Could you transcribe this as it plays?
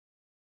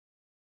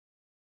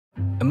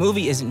A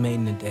movie isn't made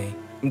in a day.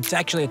 It's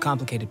actually a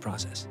complicated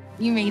process.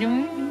 You made a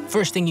movie?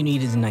 First thing you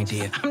need is an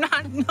idea.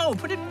 No,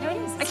 put it,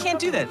 I can't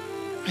do that.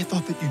 I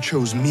thought that you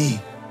chose me.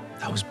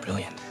 That was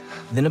brilliant.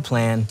 Then a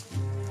plan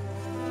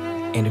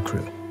and a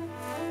crew.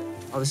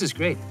 Oh, this is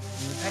great.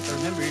 Rebecca,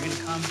 remember, you're gonna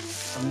come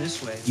from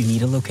this way. You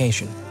need a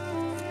location.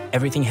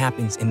 Everything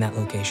happens in that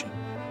location.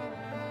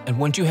 And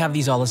once you have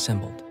these all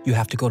assembled, you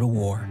have to go to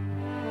war.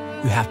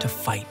 You have to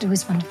fight. It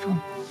was wonderful.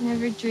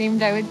 Never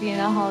dreamed I would be in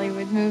a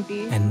Hollywood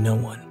movie. And no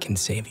one can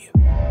save you.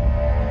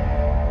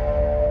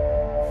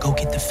 Go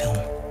get the film.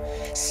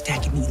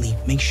 Stack it neatly.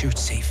 Make sure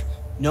it's safe.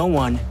 No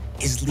one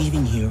is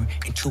leaving here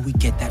until we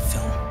get that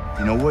film.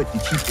 You know what? You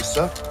keep this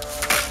up,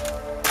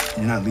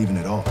 you're not leaving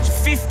at all.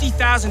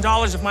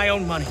 $50,000 of my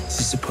own money.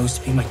 This is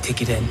supposed to be my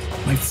ticket in,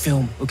 my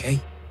film,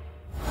 okay?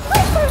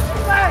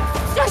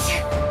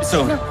 It's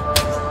over. No.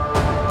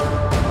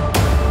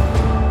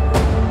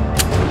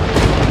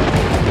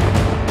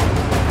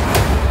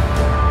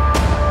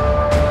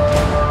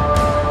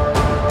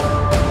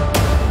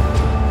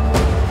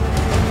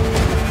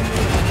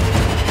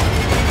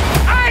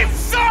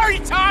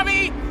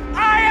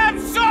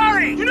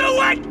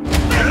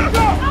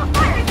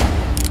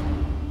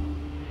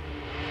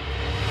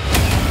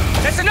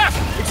 That's enough!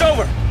 It's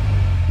over!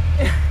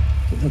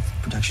 Look,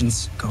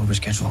 productions go over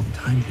schedule all the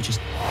time. We just...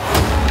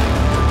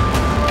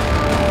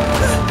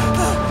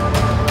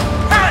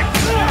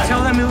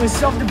 Tell them it was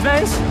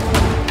self-defense?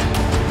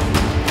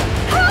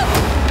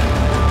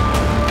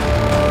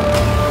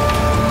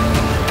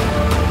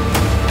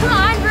 Come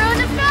on, ruin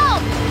the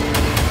film!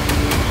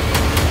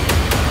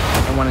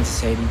 I wanted to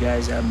say to you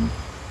guys,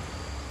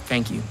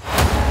 thank you.